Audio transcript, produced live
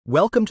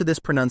Welcome to this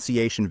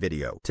pronunciation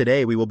video.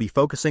 Today we will be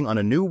focusing on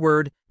a new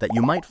word that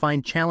you might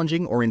find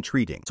challenging or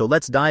intriguing. So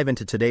let's dive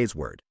into today's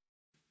word.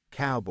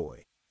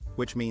 Cowboy,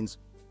 which means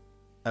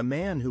a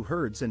man who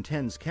herds and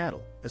tends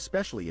cattle,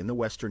 especially in the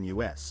western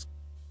U.S.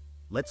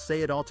 Let's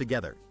say it all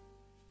together.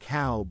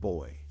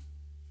 Cowboy.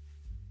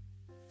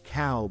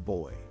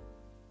 Cowboy.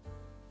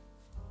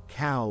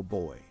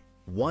 Cowboy.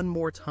 One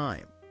more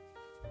time.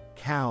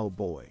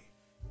 Cowboy.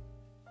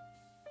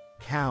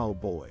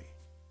 Cowboy.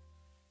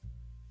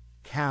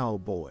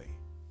 Cowboy.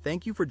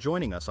 Thank you for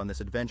joining us on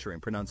this adventure in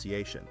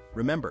pronunciation.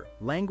 Remember,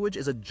 language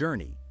is a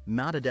journey,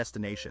 not a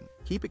destination.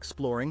 Keep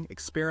exploring,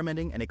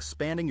 experimenting, and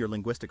expanding your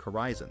linguistic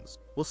horizons.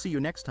 We'll see you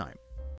next time.